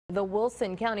The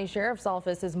Wilson County Sheriff's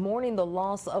Office is mourning the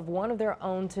loss of one of their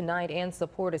own tonight, and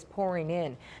support is pouring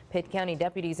in. Pitt County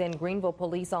deputies and Greenville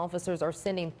police officers are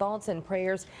sending thoughts and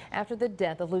prayers after the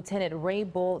death of Lieutenant Ray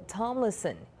Bull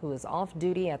Tomlinson, who was off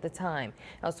duty at the time.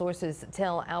 Now, sources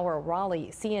tell our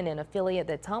Raleigh CNN affiliate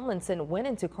that Tomlinson went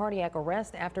into cardiac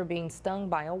arrest after being stung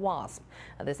by a wasp.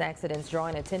 This accident's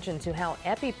drawing attention to how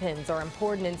EpiPens are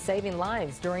important in saving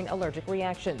lives during allergic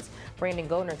reactions. Brandon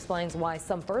Goldner explains why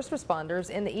some first responders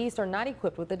in the East are not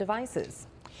equipped with the devices.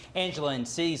 Angela, in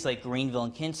cities like Greenville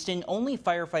and Kinston, only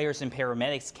firefighters and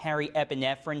paramedics carry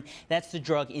epinephrine. That's the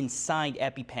drug inside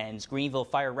EpiPens. Greenville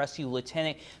Fire Rescue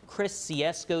Lieutenant Chris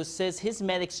Ciesco says his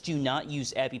medics do not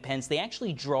use EpiPens. They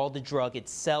actually draw the drug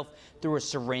itself through a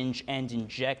syringe and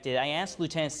inject it. I asked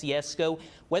Lieutenant Ciesco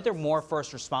whether more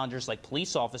first responders like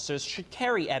police officers should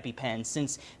carry EpiPens,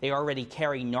 since they already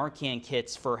carry Narcan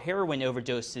kits for heroin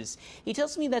overdoses. He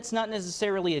tells me that's not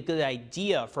necessarily a good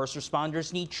idea. First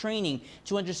responders need training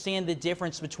to understand the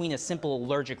difference between a simple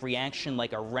allergic reaction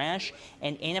like a rash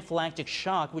and anaphylactic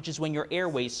shock, which is when your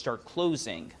airways start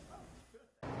closing.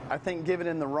 I think given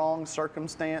in the wrong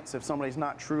circumstance, if somebody's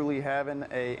not truly having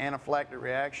an anaphylactic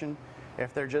reaction,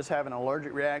 if they're just having an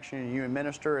allergic reaction and you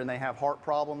administer and they have heart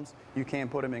problems, you can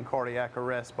put them in cardiac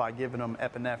arrest by giving them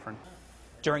epinephrine.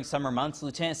 During summer months,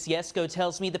 Lieutenant Ciesco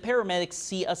tells me the paramedics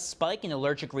see a spike in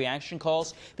allergic reaction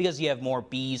calls because you have more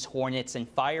bees, hornets, and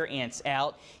fire ants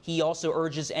out. He also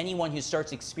urges anyone who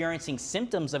starts experiencing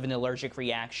symptoms of an allergic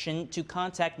reaction to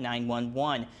contact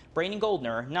 911. Brandon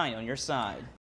Goldner, 9 on your side.